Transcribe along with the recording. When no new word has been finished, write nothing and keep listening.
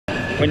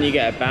when you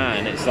get a bar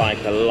and it's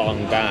like a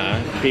long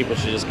bar, people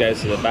should just go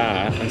to the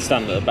bar and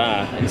stand at the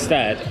bar.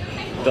 Instead,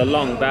 the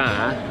long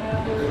bar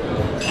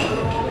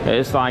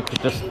is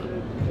like just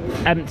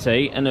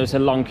empty and there's a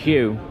long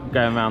queue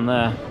going around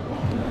there.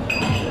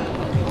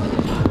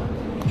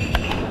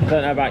 I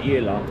don't know about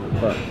you lot,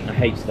 but I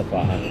hate stuff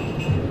like that.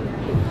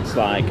 It's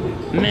like,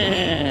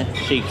 meh,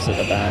 sheeps at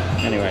the bar.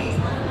 Anyway,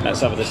 let's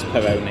have this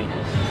Peroni.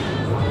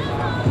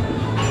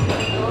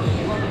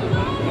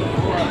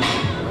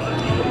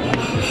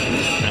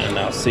 And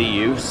I'll see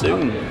you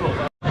soon.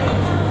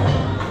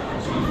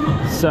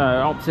 So,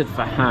 opted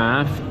for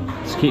half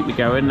to keep me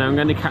going. Now I'm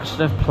going to catch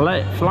the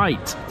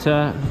flight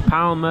to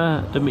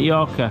Palma de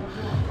Mallorca.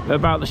 But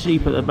about the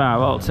sheep at the bar,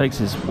 all it takes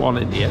is one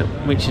idiot,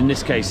 which in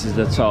this case is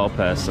the tall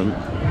person,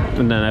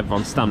 and then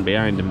everyone stand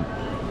behind him.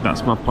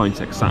 That's my point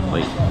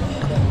exactly.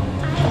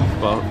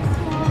 But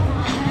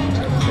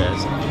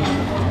cheers.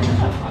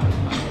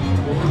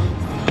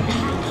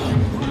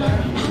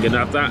 I'm gonna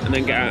have that and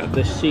then get out of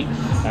the sheep.